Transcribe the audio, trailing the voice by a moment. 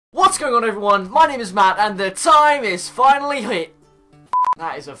What's going on, everyone? My name is Matt and the time is finally hit.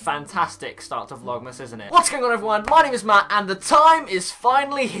 That is a fantastic start to Vlogmas, isn't it? What's going on, everyone? My name is Matt and the time is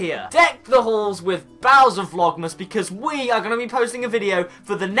finally here. Deck the halls with boughs of Vlogmas because we are going to be posting a video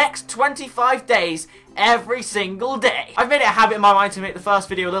for the next 25 days every single day. I've made it a habit in my mind to make the first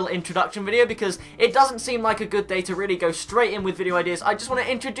video a little introduction video because it doesn't seem like a good day to really go straight in with video ideas. I just want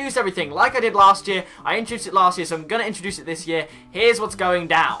to introduce everything like I did last year. I introduced it last year, so I'm going to introduce it this year. Here's what's going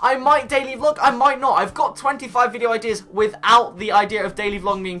down. I might daily vlog, I might not. I've got 25 video ideas without the idea of daily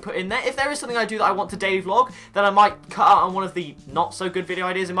vlog being put in there. If there is something I do that I want to daily vlog, then I might cut out on one of the not so good video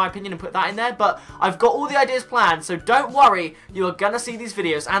ideas in my opinion and put that in there, but I've got all the ideas planned, so don't worry, you are going to see these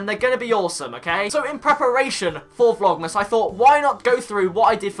videos and they're going to be awesome, okay? So in preparation for Vlogmas, I thought, why not go through what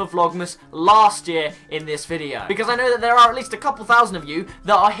I did for Vlogmas last year in this video? Because I know that there are at least a couple thousand of you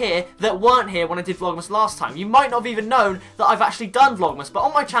that are here that weren't here when I did Vlogmas last time. You might not have even known that I've actually done Vlogmas, but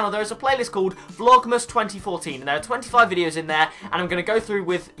on my channel there is a playlist called Vlogmas 2014, and there are 25 videos in there, and I'm going to go through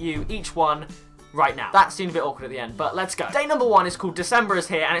with you each one right now. That seemed a bit awkward at the end, but let's go. Day number 1 is called December is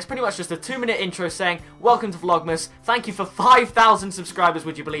Here, and it's pretty much just a 2-minute intro saying, welcome to Vlogmas, thank you for 5,000 subscribers,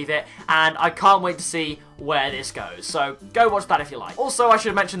 would you believe it, and I can't wait to see where this goes. So go watch that if you like. Also, I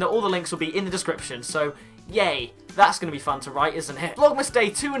should mention that all the links will be in the description, so yay. That's going to be fun to write, isn't it? Vlogmas Day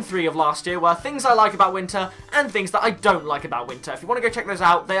 2 and 3 of last year were things I like about winter and things that I don't like about winter. If you want to go check those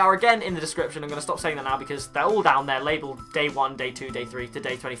out, they are again in the description. I'm going to stop saying that now because they're all down there, labelled Day 1, Day 2, Day 3 to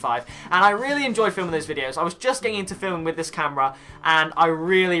Day 25. And I really enjoyed filming those videos. I was just getting into filming with this camera and I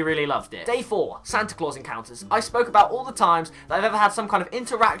really, really loved it. Day 4, Santa Claus encounters. I spoke about all the times that I've ever had some kind of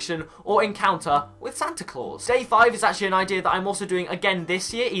interaction or encounter with Santa Claus. Day 5 is actually an idea that I'm also doing again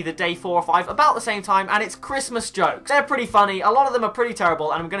this year, either Day 4 or 5, about the same time, and it's Christmas jokes. They're pretty funny, a lot of them are pretty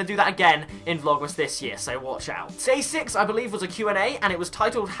terrible, and I'm going to do that again in Vlogmas this year, so watch out. Day 6, I believe, was a Q&A, and it was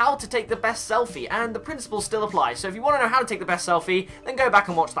titled How to Take the Best Selfie, and the principles still apply, so if you want to know how to take the best selfie, then go back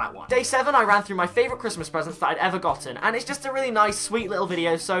and watch that one. Day 7, I ran through my favourite Christmas presents that I'd ever gotten, and it's just a really nice, sweet little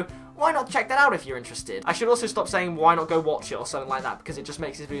video, so why not check that out if you're interested? I should also stop saying why not go watch it or something like that, because it just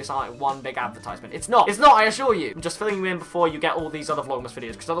makes this video sound like one big advertisement. It's not, I assure you. I'm just filling you in before you get all these other Vlogmas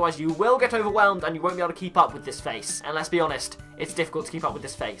videos, because otherwise you will get overwhelmed and you won't be able to keep up with this face. And let's be honest, it's difficult to keep up with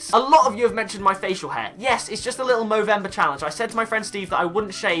this face. A lot of you have mentioned my facial hair. Yes, it's just a little Movember challenge. I said to my friend Steve that I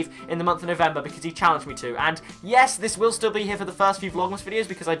wouldn't shave in the month of November because he challenged me to. And yes, this will still be here for the first few Vlogmas videos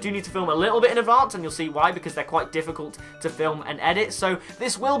because I do need to film a little bit in advance, and you'll see why, because they're quite difficult to film and edit. So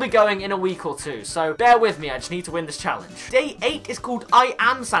this will be going in a week or two. So bear with me, I just need to win this challenge. Day 8 is called I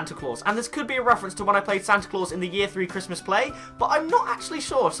Am Santa Claus, and this could be a reference to when I played Santa Claus in the Year 3 Christmas play, but I'm not actually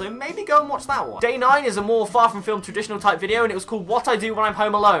sure, so maybe go and watch that one. Day 9 is a more far from film traditional type video, and it was called What I Do When I'm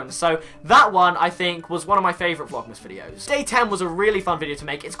Home Alone, so that one, I think, was one of my favourite Vlogmas videos. Day 10 was a really fun video to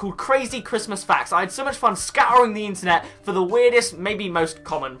make. It's called Crazy Christmas Facts. I had so much fun scouring the internet for the weirdest, maybe most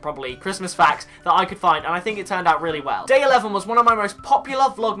common, probably, Christmas facts that I could find, and I think it turned out really well. Day 11 was one of my most popular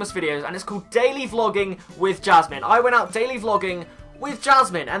Vlogmas videos, and it's called Daily Vlogging with Jasmine. I went out daily vlogging with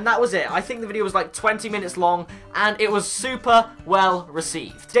Jasmine, and that was it. I think the video was like 20 minutes long, and it was super well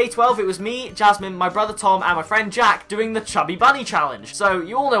received. Day 12, it was me, Jasmine, my brother Tom, and my friend Jack doing the Chubby Bunny Challenge. So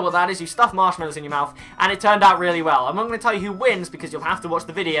you all know what that is. You stuff marshmallows in your mouth, and it turned out really well. I'm not going to tell you who wins because you'll have to watch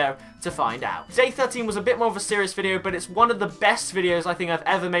the video to find out. Day 13 was a bit more of a serious video, but it's one of the best videos I think I've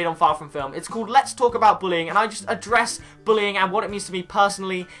ever made on Far From Film. It's called Let's Talk About Bullying, and I just address bullying and what it means to me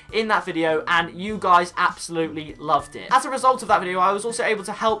personally in that video, and you guys absolutely loved it. As a result of that video, I was also able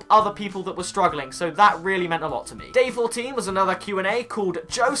to help other people that were struggling, so that really meant a lot to me. Day 14 was another Q&A called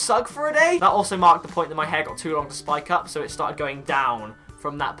Joe Sugg for a Day. That also marked the point that my hair got too long to spike up, so it started going down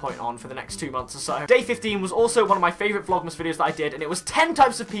from that point on for the next 2 months or so. Day 15 was also one of my favourite Vlogmas videos that I did, and it was 10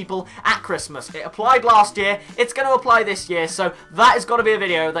 types of people at Christmas. It applied last year, it's going to apply this year, so that has got to be a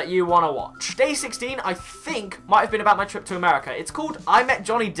video that you want to watch. Day 16, I think, might have been about my trip to America. It's called I Met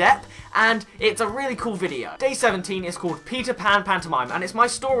Johnny Depp, and it's a really cool video. Day 17 is called Peter Pan Pantomime, and it's my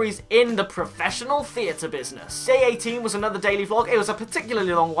stories in the professional theatre business. Day 18 was another daily vlog. It was a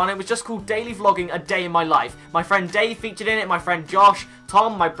particularly long one. It was just called Daily Vlogging a Day in My Life. My friend Dave featured in it, my friend Josh,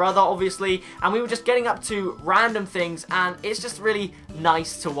 Tom, my brother, obviously, and we were just getting up to random things, and it's just really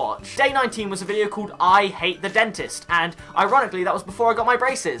nice to watch. Day 19 was a video called I Hate the Dentist, and ironically, that was before I got my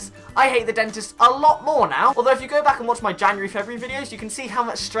braces. I hate the dentist a lot more now, although if you go back and watch my January, February videos, you can see how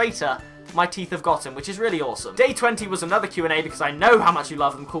much straighter my teeth have gotten, which is really awesome. Day 20 was another Q&A because I know how much you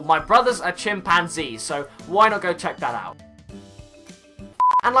love them, called My Brothers Are Chimpanzees, so why not go check that out.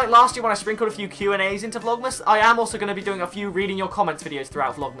 And like last year when I sprinkled a few Q&As into Vlogmas, I am also going to be doing a few reading your comments videos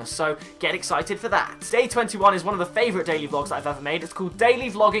throughout Vlogmas, so get excited for that. Day 21 is one of the favourite daily vlogs that I've ever made. It's called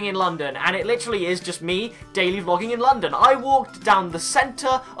Daily Vlogging in London, and it literally is just me daily vlogging in London. I walked down the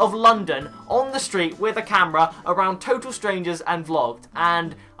centre of London on the street with a camera around total strangers and vlogged,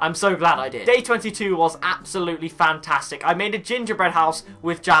 and I'm so glad I did. Day 22 was absolutely fantastic. I made a gingerbread house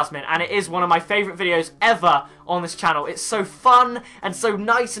with Jasmine, and it is one of my favourite videos ever on this channel. It's so fun and so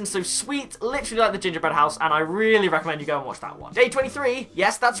nice and so sweet, literally like the gingerbread house, and I really recommend you go and watch that one. Day 23,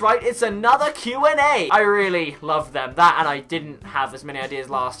 yes, that's right, it's another Q&A. I really loved them. That, and I didn't have as many ideas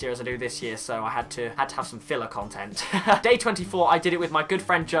last year as I do this year, so I had to have some filler content. Day 24, I did it with my good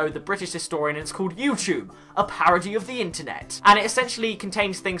friend Joe, the British historian, and it's called YouTube, a parody of the internet. And it essentially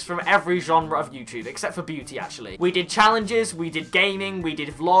contains things from every genre of YouTube, except for beauty, actually. We did challenges, we did gaming, we did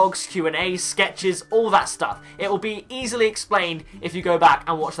vlogs, Q&As, sketches, all that stuff. It will be easily explained if you go back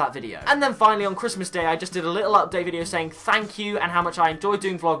and watch that video. And then finally on Christmas Day, I just did a little update video saying thank you and how much I enjoyed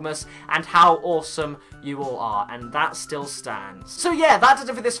doing Vlogmas and how awesome you all are, and that still stands. So yeah, that does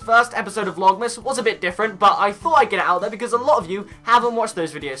it for this first episode of Vlogmas. It was a bit different, but I thought I'd get it out there because a lot of you haven't watched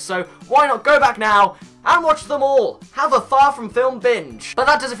those videos, so why not go back now and watch them all. Have a Far From Film binge. But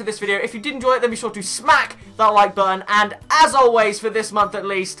that does it for this video. If you did enjoy it, then be sure to smack that like button, and as always, for this month at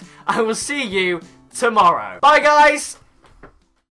least, I will see you tomorrow. Bye guys!